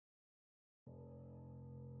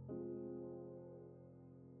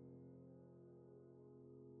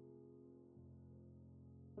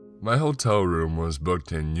My hotel room was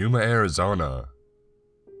booked in Yuma, Arizona.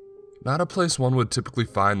 Not a place one would typically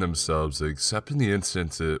find themselves, except in the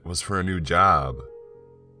instance it was for a new job.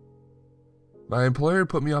 My employer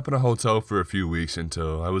put me up in a hotel for a few weeks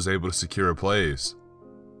until I was able to secure a place.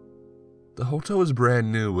 The hotel was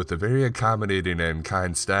brand new with a very accommodating and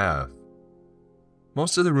kind staff.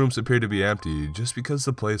 Most of the rooms appeared to be empty just because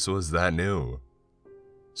the place was that new.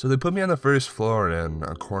 So they put me on the first floor in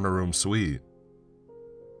a corner room suite.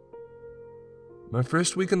 My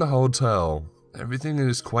first week in the hotel, everything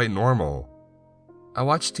is quite normal. I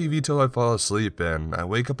watch TV till I fall asleep, and I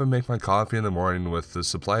wake up and make my coffee in the morning with the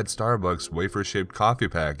supplied Starbucks wafer-shaped coffee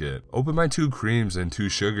packet, open my 2 creams and 2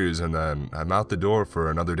 sugars, and then I'm out the door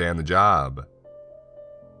for another day on the job.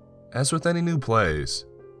 As with any new place,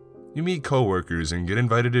 you meet coworkers and get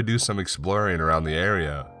invited to do some exploring around the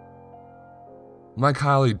area. My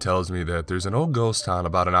colleague tells me that there's an old ghost town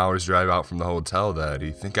about an hour's drive out from the hotel that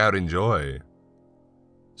he think I'd enjoy.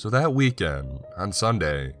 So that weekend, on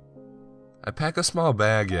Sunday, I pack a small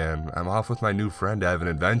bag and I'm off with my new friend to have an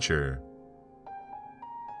adventure.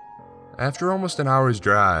 After almost an hour's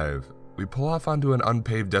drive, we pull off onto an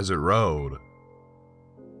unpaved desert road.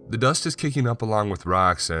 The dust is kicking up along with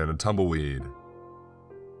rocks and a tumbleweed.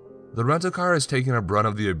 The rental car is taking a brunt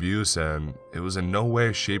of the abuse, and it was in no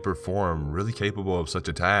way, shape, or form really capable of such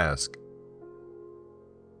a task.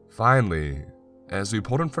 Finally, as we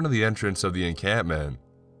pulled in front of the entrance of the encampment,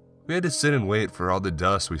 we had to sit and wait for all the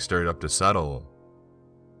dust we stirred up to settle.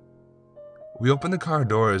 We open the car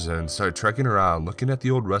doors and start trekking around looking at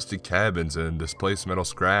the old rusted cabins and displaced metal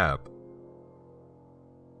scrap.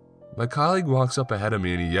 My colleague walks up ahead of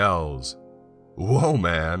me and he yells, "Whoa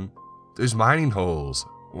man, there's mining holes,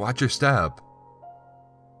 watch your step."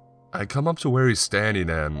 I come up to where he's standing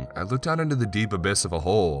and I look down into the deep abyss of a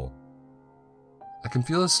hole. I can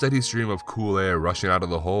feel a steady stream of cool air rushing out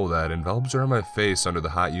of the hole that envelops around my face under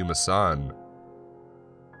the hot Yuma sun.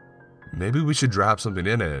 "Maybe we should drop something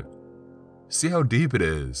in it. See how deep it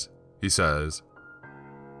is," he says.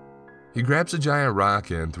 He grabs a giant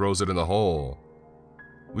rock and throws it in the hole.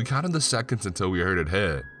 We counted the seconds until we heard it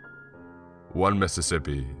hit. 1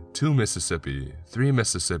 Mississippi, 2 Mississippi, 3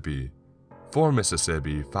 Mississippi, 4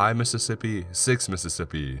 Mississippi, 5 Mississippi, 6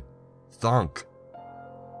 Mississippi. Thunk.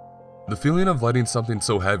 The feeling of letting something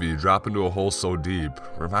so heavy drop into a hole so deep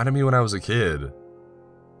reminded me when I was a kid.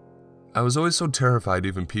 I was always so terrified to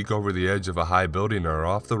even peek over the edge of a high building or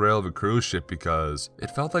off the rail of a cruise ship because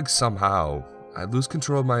it felt like somehow I'd lose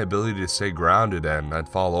control of my ability to stay grounded and I'd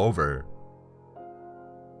fall over.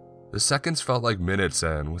 The seconds felt like minutes,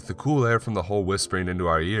 and with the cool air from the hole whispering into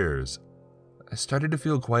our ears, I started to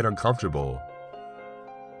feel quite uncomfortable.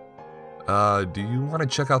 Do you want to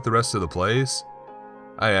check out the rest of the place?"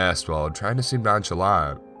 I asked while trying to seem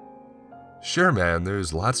nonchalant. "Sure man,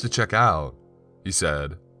 there's lots to check out," he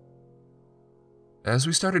said. As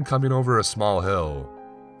we started coming over a small hill,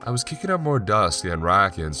 I was kicking up more dust and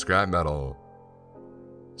rock and scrap metal.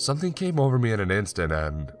 Something came over me in an instant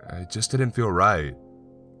and it just didn't feel right.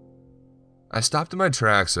 I stopped in my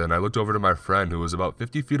tracks and I looked over to my friend who was about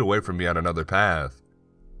 50 feet away from me on another path.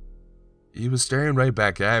 He was staring right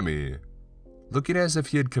back at me, looking as if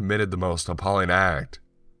he had committed the most appalling act.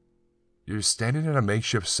 "You're standing in a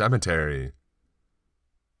makeshift cemetery."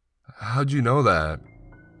 "How'd you know that?"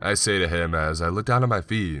 I say to him as I look down at my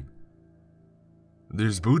feet.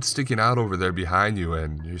 "There's boots sticking out over there behind you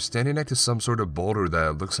and you're standing next to some sort of boulder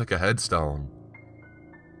that looks like a headstone."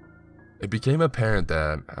 It became apparent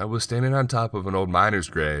that I was standing on top of an old miner's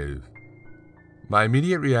grave. My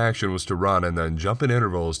immediate reaction was to run and then jump in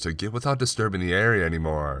intervals to get without disturbing the area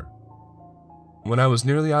anymore. When I was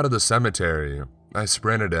nearly out of the cemetery, I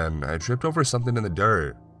sprinted and I tripped over something in the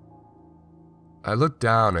dirt. I looked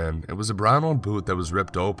down and it was a brown old boot that was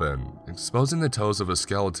ripped open, exposing the toes of a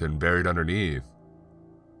skeleton buried underneath.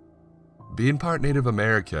 Being part Native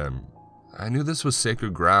American, I knew this was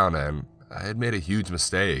sacred ground and I had made a huge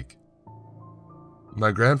mistake.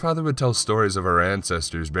 My grandfather would tell stories of our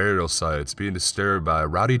ancestors' burial sites being disturbed by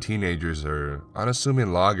rowdy teenagers or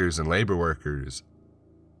unassuming loggers and labor workers.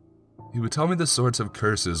 He would tell me the sorts of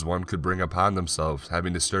curses one could bring upon themselves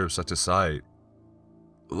having disturbed such a site.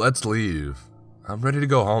 "Let's leave. I'm ready to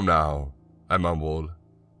go home now," I mumbled,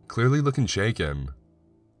 clearly looking shaken.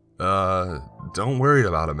 Don't worry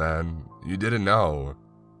about it, man. You didn't know.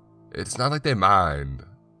 It's not like they mind.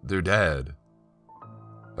 They're dead."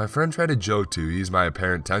 My friend tried to joke to ease my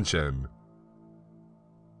apparent tension.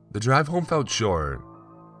 The drive home felt short.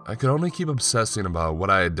 I could only keep obsessing about what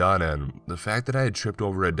I had done and the fact that I had tripped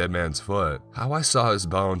over a dead man's foot, how I saw his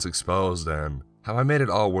bones exposed, and how I made it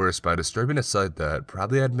all worse by disturbing a site that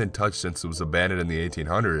probably hadn't been touched since it was abandoned in the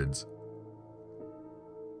 1800s.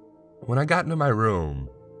 When I got into my room,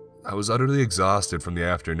 I was utterly exhausted from the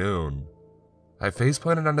afternoon. I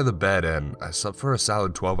face-planted under the bed and I slept for a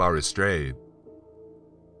solid 12 hours straight.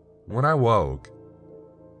 When I woke,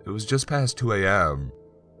 it was just past 2 a.m.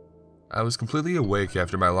 I was completely awake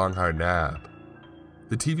after my long hard nap.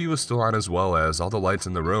 The TV was still on as well as all the lights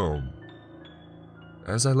in the room.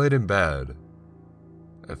 As I laid in bed,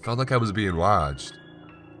 I felt like I was being watched.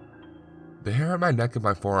 The hair on my neck and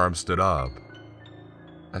my forearm stood up.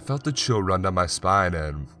 I felt the chill run down my spine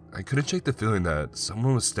and I couldn't shake the feeling that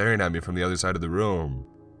someone was staring at me from the other side of the room.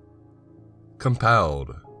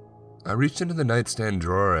 Compelled, I reached into the nightstand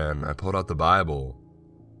drawer and I pulled out the Bible.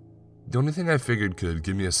 The only thing I figured could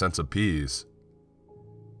give me a sense of peace.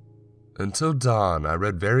 Until dawn, I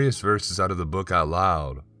read various verses out of the book out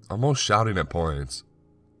loud, almost shouting at points.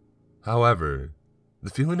 However, the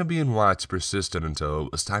feeling of being watched persisted until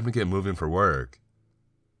it was time to get moving for work.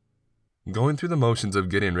 Going through the motions of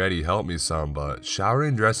getting ready helped me some, but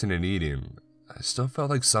showering, dressing, and eating, I still felt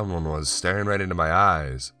like someone was staring right into my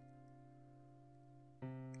eyes.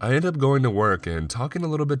 I ended up going to work and talking a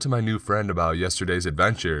little bit to my new friend about yesterday's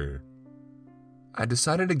adventure. I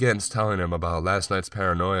decided against telling him about last night's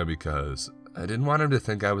paranoia because I didn't want him to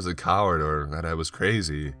think I was a coward or that I was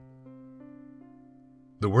crazy.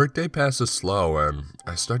 The workday passes slow and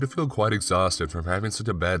I start to feel quite exhausted from having such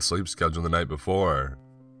a bad sleep schedule the night before.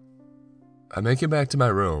 I make it back to my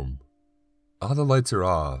room. All the lights are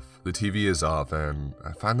off, the TV is off, and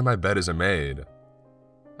I find that my bed isn't made.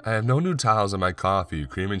 I have no new towels and my coffee,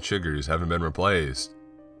 cream, and sugars haven't been replaced.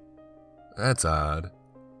 That's odd.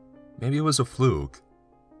 Maybe it was a fluke.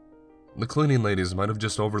 The cleaning ladies might have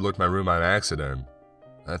just overlooked my room on accident,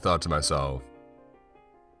 I thought to myself.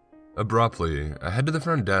 Abruptly, I head to the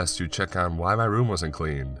front desk to check on why my room wasn't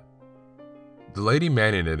cleaned. The lady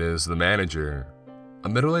manning it is the manager, a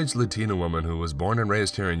middle-aged Latina woman who was born and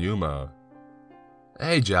raised here in Yuma.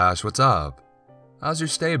 "Hey Josh, what's up? How's your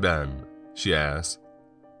stay been?" she asked.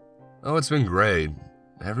 "Oh, it's been great.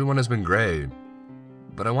 Everyone has been great.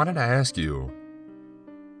 But I wanted to ask you,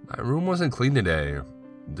 my room wasn't clean today.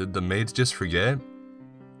 Did the maids just forget?"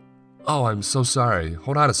 "Oh, I'm so sorry.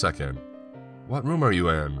 Hold on a second. What room are you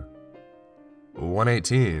in?"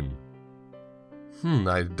 118.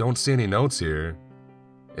 I don't see any notes here.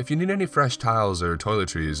 If you need any fresh towels or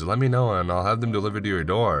toiletries, let me know and I'll have them delivered to your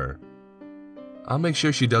door. I'll make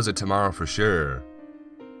sure she does it tomorrow for sure."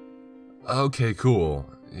 "Okay, cool.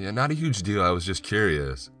 Yeah, not a huge deal, I was just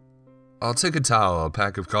curious. I'll take a towel, a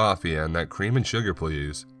pack of coffee, and that cream and sugar,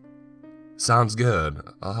 please." "Sounds good.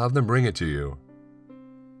 I'll have them bring it to you."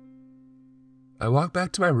 I walk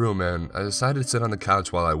back to my room and I decide to sit on the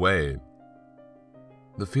couch while I wait.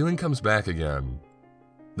 The feeling comes back again.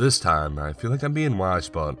 This time, I feel like I'm being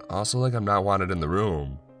watched, but also like I'm not wanted in the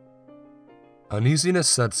room. Uneasiness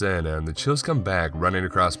sets in and the chills come back running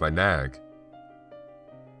across my neck.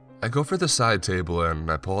 I go for the side table and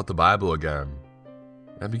I pull out the Bible again.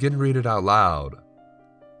 I begin to read it out loud.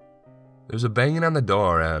 There's a banging on the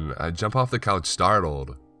door and I jump off the couch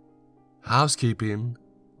startled. "Housekeeping."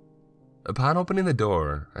 Upon opening the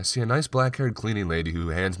door, I see a nice black-haired cleaning lady who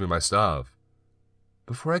hands me my stuff.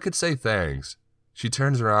 Before I could say thanks, she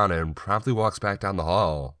turns around and promptly walks back down the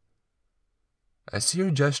hall. I see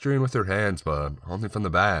her gesturing with her hands, but only from the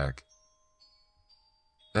back.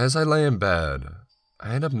 As I lay in bed,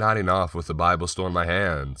 I end up nodding off with the Bible still in my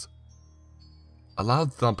hands. A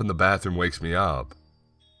loud thump in the bathroom wakes me up.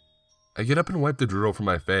 I get up and wipe the drool from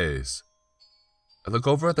my face. I look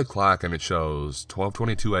over at the clock and it shows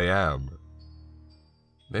 12:22 a.m.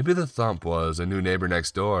 Maybe the thump was a new neighbor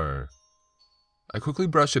next door. I quickly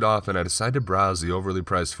brush it off and I decide to browse the overly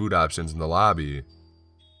priced food options in the lobby.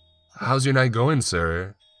 "How's your night going,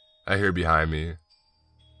 sir?" I hear behind me.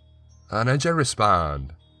 On edge I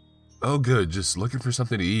respond, "Oh good, just looking for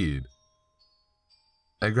something to eat."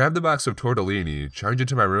 I grab the box of tortellini, charge it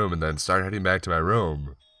to my room, and then start heading back to my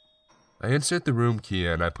room. I insert the room key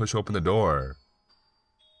and I push open the door.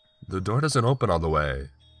 The door doesn't open all the way.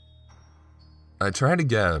 I tried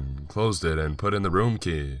again, closed it, and put in the room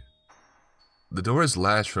key. The door is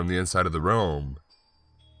latched from the inside of the room.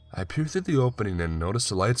 I peer through the opening and notice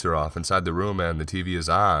the lights are off inside the room and the TV is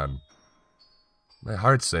on. My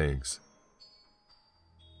heart sinks.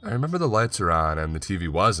 I remember the lights are on and the TV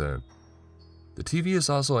wasn't. The TV is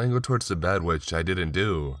also angled towards the bed, which I didn't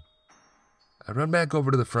do. I run back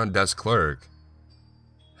over to the front desk clerk.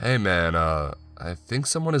 "Hey man, I think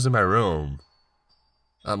someone is in my room.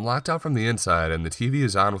 I'm locked out from the inside and the TV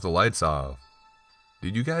is on with the lights off.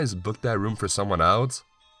 Did you guys book that room for someone else?"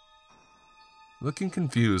 Looking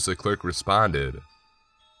confused, the clerk responded,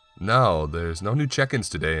 "No, there's no new check-ins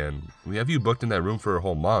today, and we have you booked in that room for a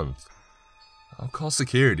whole month. I'll call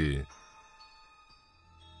security."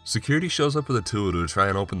 Security shows up with a tool to try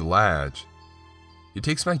and open the latch. He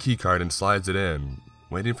takes my keycard and slides it in,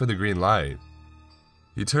 waiting for the green light.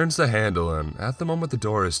 He turns the handle, and at the moment the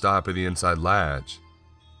door is stopped by the inside latch.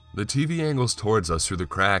 The TV angles towards us through the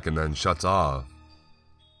crack and then shuts off.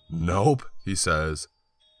 "Nope," he says,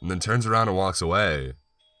 and then turns around and walks away.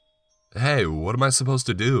 "Hey, what am I supposed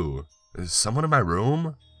to do? Is someone in my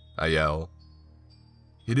room?" I yell.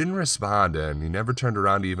 He didn't respond, and he never turned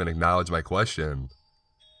around to even acknowledge my question.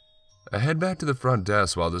 I head back to the front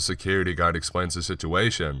desk while the security guard explains the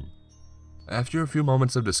situation. After a few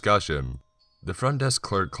moments of discussion, the front desk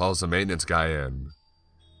clerk calls the maintenance guy in.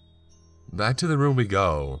 Back to the room we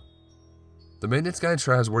go. The maintenance guy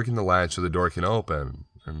tries working the latch so the door can open,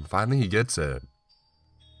 and finally he gets it.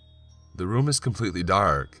 The room is completely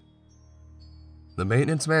dark. The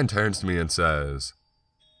maintenance man turns to me and says,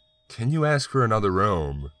 "Can you ask for another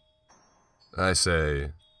room?" I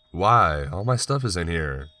say, "Why? All my stuff is in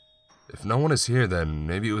here. If no one is here, then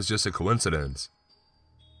maybe it was just a coincidence."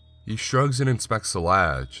 He shrugs and inspects the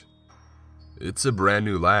latch. It's a brand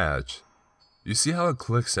new latch. You see how it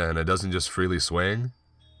clicks and it doesn't just freely swing?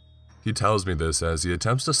 He tells me this as he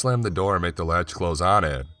attempts to slam the door and make the latch close on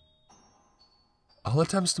it. All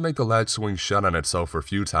attempts to make the latch swing shut on itself are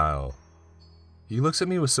futile. He looks at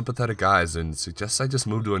me with sympathetic eyes and suggests I just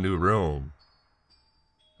move to a new room.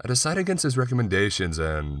 I decide against his recommendations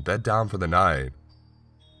and bed down for the night.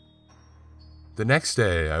 The next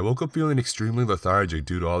day, I woke up feeling extremely lethargic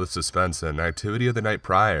due to all the suspense and activity of the night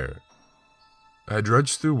prior. I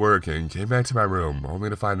drudged through work and came back to my room, only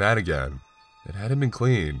to find that again. It hadn't been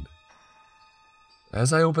cleaned.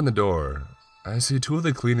 As I open the door, I see two of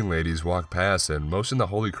the cleaning ladies walk past and motion the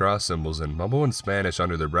Holy Cross symbols and mumble in Spanish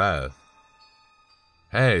under their breath.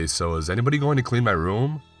 "Hey, so is anybody going to clean my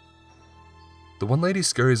room?" The one lady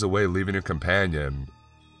scurries away, leaving her companion.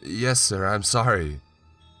 "Yes, sir, I'm sorry.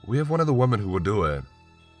 We have one of the women who will do it.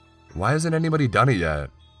 Why hasn't anybody done it yet?"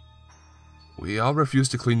 "We all refuse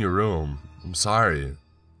to clean your room. I'm sorry."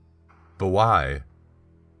 "But why?"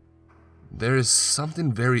 "There is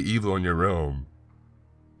something very evil in your room.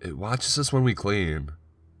 It watches us when we clean.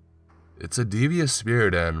 It's a devious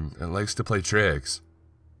spirit and it likes to play tricks."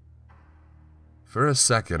 For a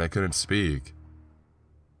second, I couldn't speak.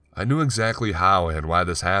 I knew exactly how and why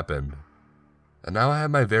this happened. And now I have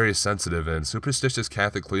my very sensitive and superstitious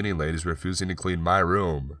Catholic cleaning ladies refusing to clean my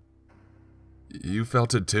room. "You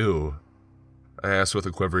felt it too?" I asked with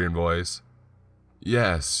a quivering voice.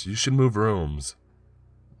 "Yes, you should move rooms.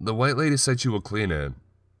 The white lady said she will clean it.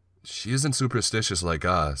 She isn't superstitious like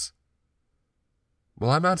us."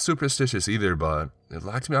 "Well, I'm not superstitious either, but it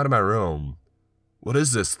locked me out of my room. What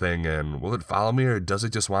is this thing, and will it follow me, or does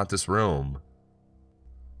it just want this room?"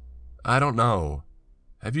 "I don't know.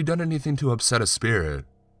 Have you done anything to upset a spirit?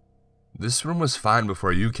 This room was fine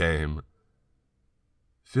before you came."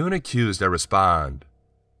 Feeling accused, I respond,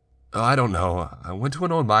 "Oh, I don't know. I went to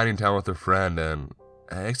an old mining town with a friend, and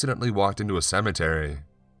I accidentally walked into a cemetery."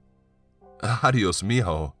 "Adios,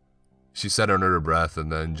 mijo," she said under her breath,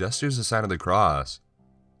 and then gestures the sign of the cross.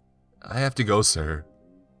 "I have to go, sir."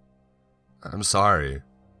 "I'm sorry."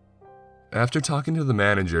 After talking to the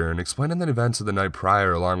manager and explaining the events of the night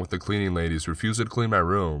prior along with the cleaning ladies refusing to clean my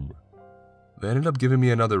room, they ended up giving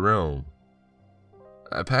me another room.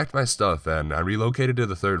 I packed my stuff and I relocated to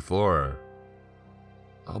the 3rd floor.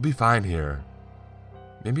 I'll be fine here.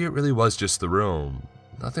 Maybe it really was just the room.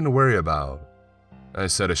 Nothing to worry about, I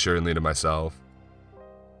said assuringly to myself.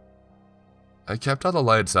 I kept all the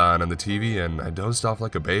lights on and the TV and I dozed off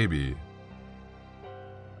like a baby.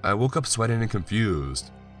 I woke up sweating and confused.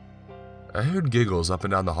 I heard giggles up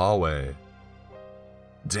and down the hallway.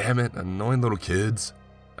 "Damn it, annoying little kids,"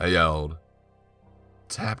 I yelled.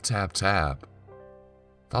 Tap, tap, tap.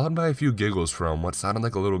 Followed by a few giggles from what sounded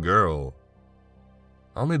like a little girl.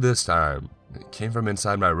 Only this time, it came from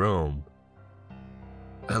inside my room.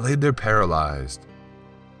 I laid there paralyzed.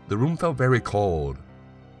 The room felt very cold.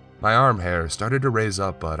 My arm hair started to raise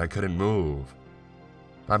up, but I couldn't move.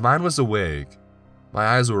 My mind was awake. My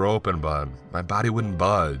eyes were open, but my body wouldn't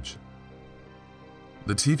budge.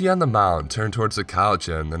 The TV on the mount turned towards the couch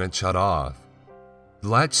and then it shut off. The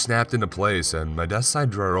latch snapped into place and my desk side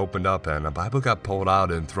drawer opened up and a Bible got pulled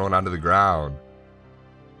out and thrown onto the ground.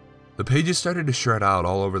 The pages started to shred out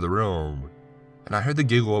all over the room, and I heard the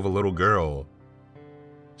giggle of a little girl.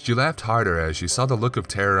 She laughed harder as she saw the look of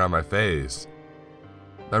terror on my face.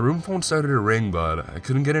 My room phone started to ring, but I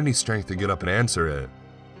couldn't get any strength to get up and answer it.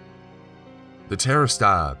 The terror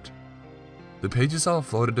stopped. The pages all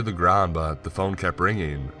floated to the ground, but the phone kept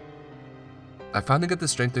ringing. I finally got the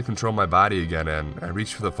strength to control my body again, and I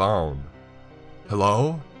reached for the phone.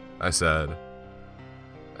 "Hello?" I said.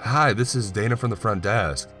 "Hi, this is Dana from the front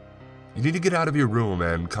desk. You need to get out of your room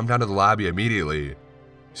and come down to the lobby immediately,"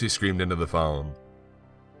 she screamed into the phone.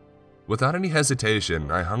 Without any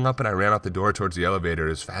hesitation, I hung up and I ran out the door towards the elevator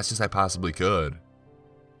as fast as I possibly could.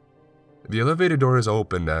 The elevator doors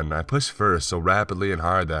opened and I pushed first so rapidly and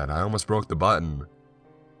hard that I almost broke the button.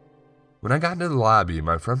 When I got into the lobby,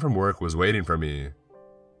 my friend from work was waiting for me.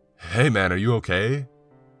 "Hey man, are you okay?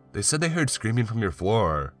 They said they heard screaming from your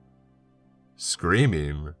floor."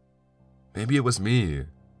 Screaming? Maybe it was me.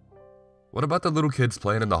 What about the little kids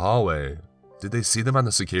playing in the hallway? Did they see them on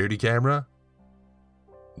the security camera?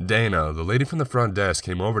 Dana, the lady from the front desk,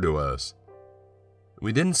 came over to us.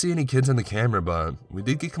 We didn't see any kids on the camera, but we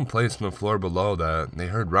did get complaints from the floor below that they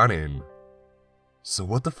heard running. So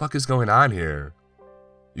what the fuck is going on here?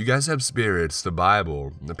 You guys have spirits, the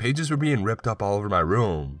Bible, the pages were being ripped up all over my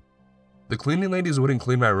room. The cleaning ladies wouldn't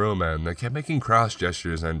clean my room and they kept making cross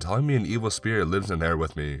gestures and telling me an evil spirit lives in there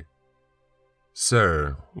with me.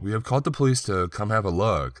 Sir, we have called the police to come have a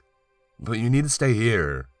look, but you need to stay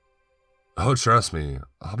here. Oh, trust me,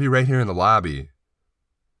 I'll be right here in the lobby.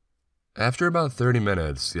 After about 30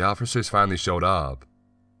 minutes, the officers finally showed up.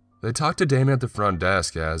 They talked to Dana at the front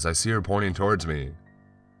desk as I see her pointing towards me.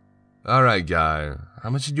 "Alright guy, how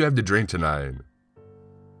much did you have to drink tonight?"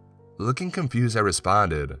 Looking confused, I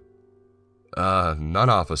responded, None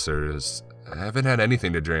officers. I haven't had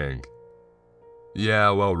anything to drink." "Yeah,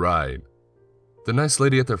 well right. The nice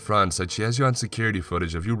lady at the front said she has you on security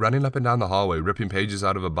footage of you running up and down the hallway ripping pages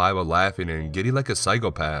out of a Bible laughing and giddy like a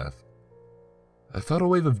psychopath." I felt a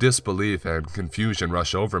wave of disbelief and confusion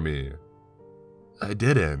rush over me. I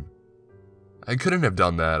didn't. I couldn't have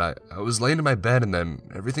done that. I was laying in my bed and then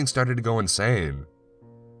everything started to go insane.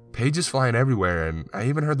 Pages flying everywhere and I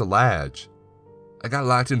even heard the latch. I got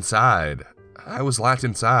locked inside. I was locked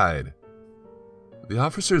inside. The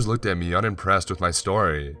officers looked at me unimpressed with my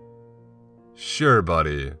story. "Sure,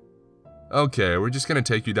 buddy. Okay, we're just gonna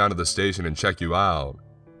take you down to the station and check you out.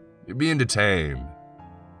 You're being detained."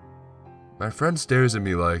 My friend stares at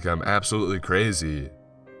me like I'm absolutely crazy.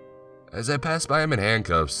 As I pass by him in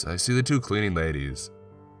handcuffs, I see the two cleaning ladies.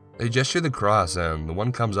 They gesture the cross and the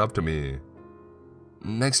one comes up to me.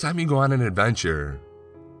 "Next time you go on an adventure,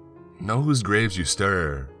 know whose graves you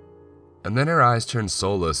stir." And then her eyes turned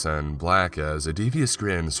soulless and black as a devious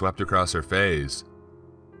grin swept across her face.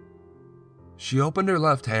 She opened her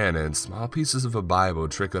left hand and small pieces of a Bible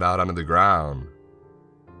trickled out onto the ground.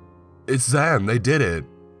 "It's them, they did it,"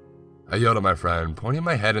 I yelled at my friend, pointing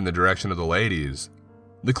my head in the direction of the ladies.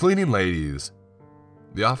 "The cleaning ladies."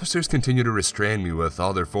 The officers continued to restrain me with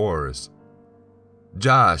all their force.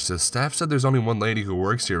 "Josh, the staff said there's only one lady who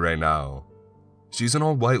works here right now. She's an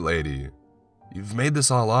old white lady. You've made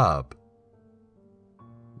this all up."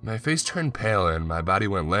 My face turned pale and my body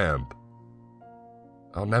went limp.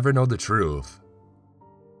 I'll never know the truth.